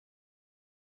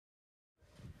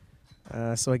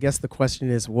So I guess the question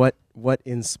is, what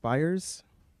inspires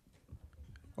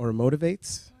or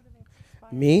motivates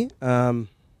me?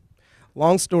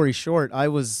 Long story short, I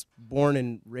was born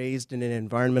and raised in an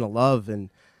environment of love, and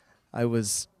I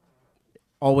was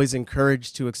always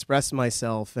encouraged to express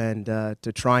myself and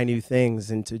to try new things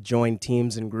and to join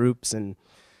teams and groups. And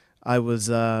I was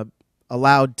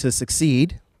allowed to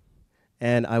succeed,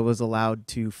 and I was allowed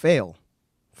to fail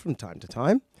from time to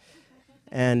time.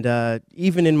 And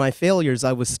even in my failures,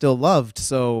 I was still loved,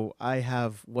 so I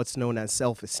have what's known as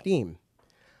self-esteem.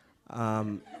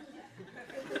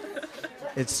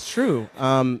 It's true.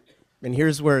 And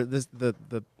here's where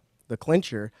the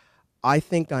clincher. I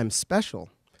think I'm special.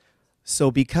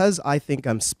 So because I think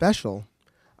I'm special,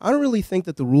 I don't really think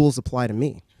that the rules apply to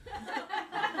me.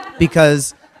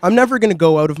 Because I'm never going to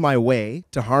go out of my way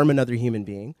to harm another human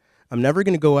being. I'm never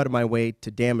going to go out of my way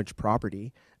to damage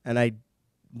property. And I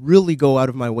really go out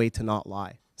of my way to not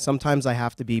lie. Sometimes I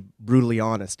have to be brutally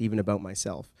honest, even about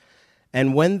myself.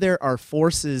 And when there are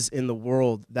forces in the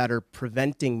world that are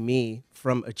preventing me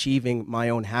from achieving my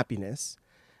own happiness,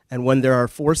 and when there are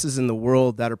forces in the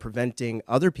world that are preventing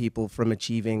other people from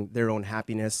achieving their own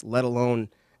happiness, let alone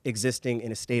existing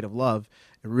in a state of love,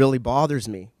 it really bothers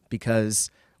me because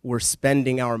we're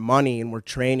spending our money and we're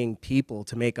training people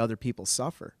to make other people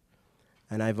suffer.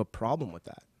 And I have a problem with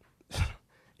that.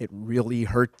 It really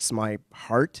hurts my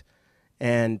heart.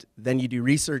 And then you do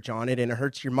research on it and it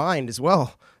hurts your mind as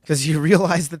well, because you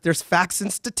realize that there's facts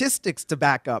and statistics to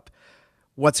back up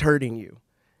what's hurting you.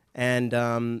 And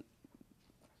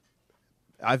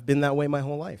I've been that way my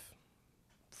whole life,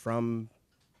 from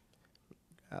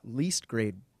at least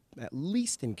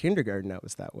in kindergarten I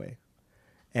was that way.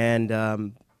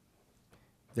 And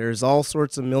there's all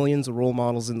sorts of millions of role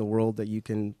models in the world that you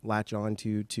can latch on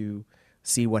to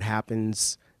see what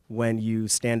happens when you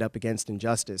stand up against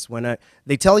injustice.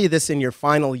 They tell you this in your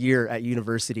final year at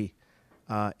university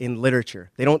in literature.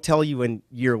 They don't tell you in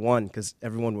year one because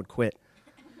everyone would quit.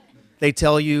 They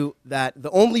tell you that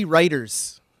the only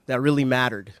writers that really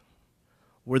mattered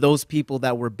were those people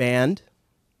that were banned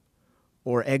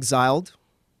or exiled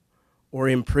or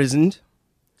imprisoned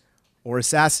or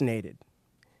assassinated.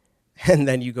 And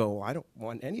then you go, well, I don't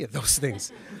want any of those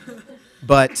things.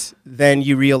 But then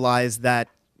you realize that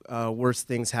worse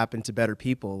things happen to better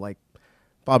people. Like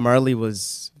Bob Marley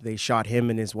they shot him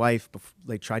and his wife.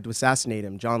 They tried to assassinate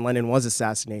him. John Lennon was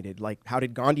assassinated. Like, how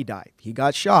did Gandhi die? He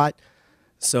got shot.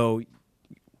 So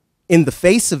in the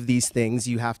face of these things,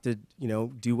 you have to,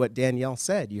 do what Danielle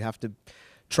said. You have to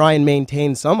try and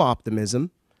maintain some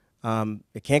optimism.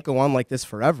 It can't go on like this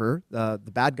forever. The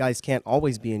bad guys can't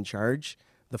always be in charge.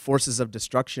 The forces of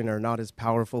destruction are not as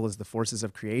powerful as the forces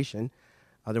of creation.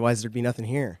 Otherwise, there'd be nothing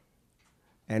here.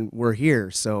 And we're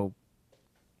here, so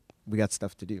we got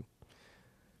stuff to do.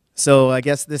 So I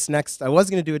guess this next, I was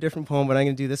going to do a different poem, but I'm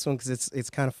going to do this one because it's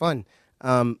kind of fun.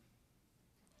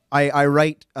 I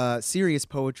write serious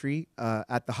poetry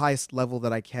at the highest level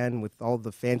that I can with all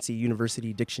the fancy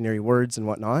university dictionary words and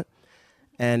whatnot.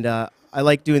 And I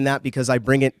like doing that because I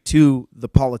bring it to the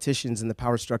politicians and the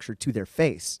power structure to their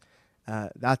face.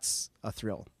 That's a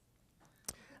thrill.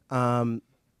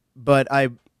 But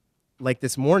like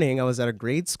this morning, I was at a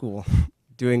grade school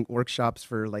doing workshops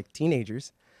for like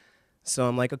teenagers. So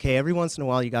I'm like, okay, every once in a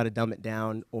while you got to dumb it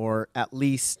down, or at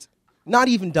least not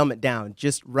even dumb it down,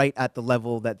 just right at the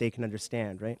level that they can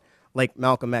understand, right? Like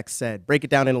Malcolm X said, break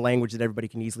it down in a language that everybody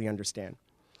can easily understand.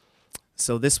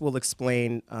 So this will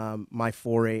explain my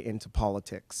foray into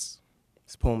politics.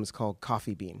 This poem is called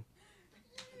Coffee Bean.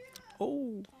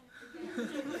 Oh.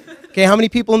 Okay, how many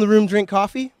people in the room drink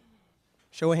coffee?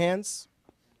 Show of hands.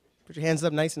 Put your hands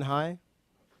up nice and high.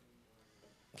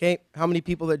 Okay, how many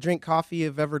people that drink coffee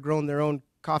have ever grown their own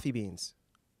coffee beans?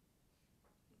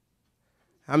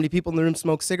 How many people in the room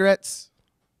smoke cigarettes?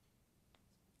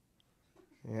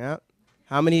 Yeah.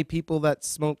 How many people that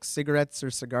smoke cigarettes or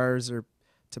cigars or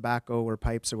tobacco or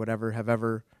pipes or whatever have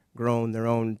ever grown their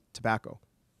own tobacco?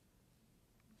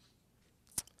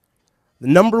 The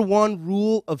number one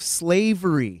rule of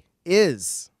slavery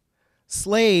is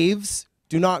slaves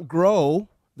do not grow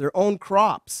their own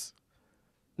crops.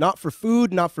 Not for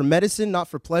food, not for medicine, not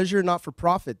for pleasure, not for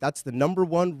profit. That's the number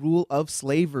one rule of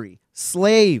slavery.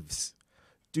 Slaves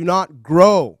do not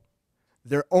grow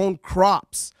their own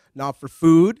crops. Not for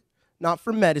food, not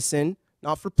for medicine,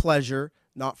 not for pleasure,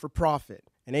 not for profit.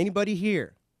 And anybody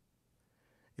here,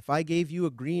 if I gave you a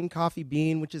green coffee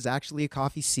bean, which is actually a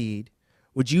coffee seed,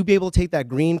 would you be able to take that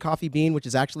green coffee bean, which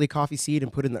is actually a coffee seed,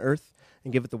 and put it in the earth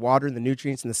and give it the water and the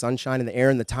nutrients and the sunshine and the air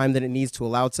and the time that it needs to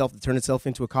allow itself to turn itself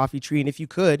into a coffee tree. And if you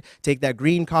could, take that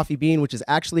green coffee bean, which is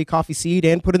actually a coffee seed,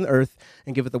 and put it in the earth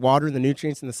and give it the water and the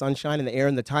nutrients and the sunshine and the air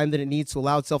and the time that it needs to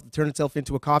allow itself to turn itself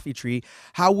into a coffee tree,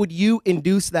 how would you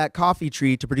induce that coffee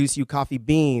tree to produce you coffee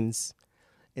beans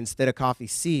instead of coffee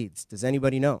seeds? Does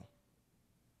anybody know?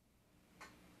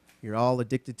 You're all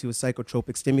addicted to a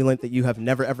psychotropic stimulant that you have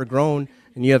never ever grown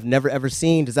and you have never ever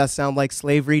seen. Does that sound like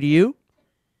slavery to you?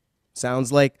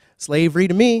 Sounds like slavery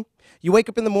to me. You wake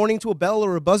up in the morning to a bell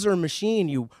or a buzzer or a machine.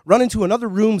 You run into another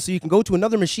room so you can go to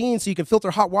another machine so you can filter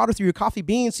hot water through your coffee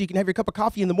beans so you can have your cup of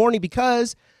coffee in the morning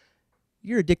because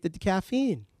you're addicted to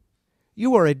caffeine.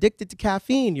 You are addicted to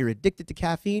caffeine. You're addicted to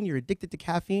caffeine. You're addicted to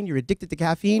caffeine. You're addicted to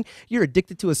caffeine. You're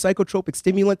addicted to a psychotropic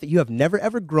stimulant that you have never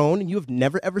ever grown and you have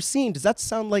never ever seen. Does that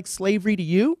sound like slavery to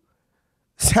you?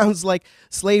 Sounds like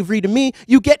slavery to me.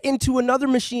 You get into another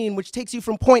machine which takes you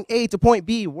from point A to point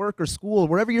B, work or school,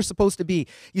 wherever you're supposed to be.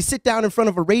 You sit down in front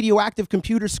of a radioactive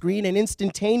computer screen and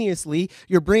instantaneously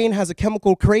your brain has a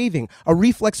chemical craving, a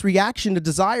reflex reaction to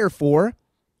desire for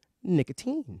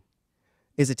nicotine.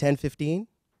 Is it 10:15?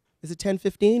 Is it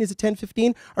 10:15? Is it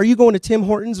 10:15? Are you going to Tim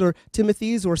Hortons or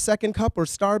Timothy's or Second Cup or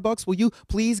Starbucks? Will you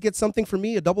please get something for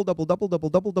me? A double,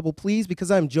 please, because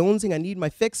I'm jonesing. I need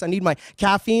my fix. I need my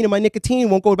caffeine and my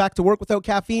nicotine. Won't go back to work without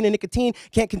caffeine and nicotine.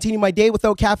 Can't continue my day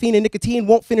without caffeine and nicotine.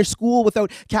 Won't finish school without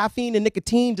caffeine and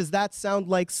nicotine. Does that sound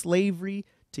like slavery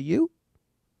to you?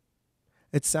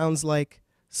 It sounds like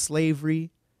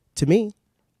slavery to me.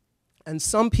 And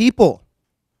some people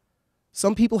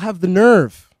have the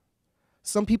nerve.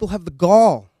 Some people have the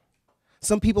gall.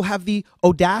 Some people have the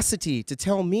audacity to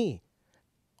tell me,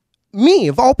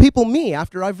 of all people,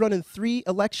 after I've run in 3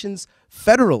 elections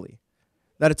federally,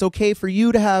 that it's okay for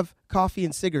you to have coffee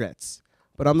and cigarettes,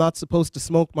 but I'm not supposed to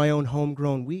smoke my own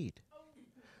homegrown weed.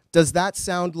 Does that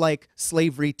sound like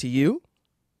slavery to you?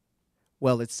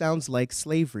 Well, it sounds like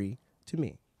slavery to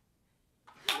me.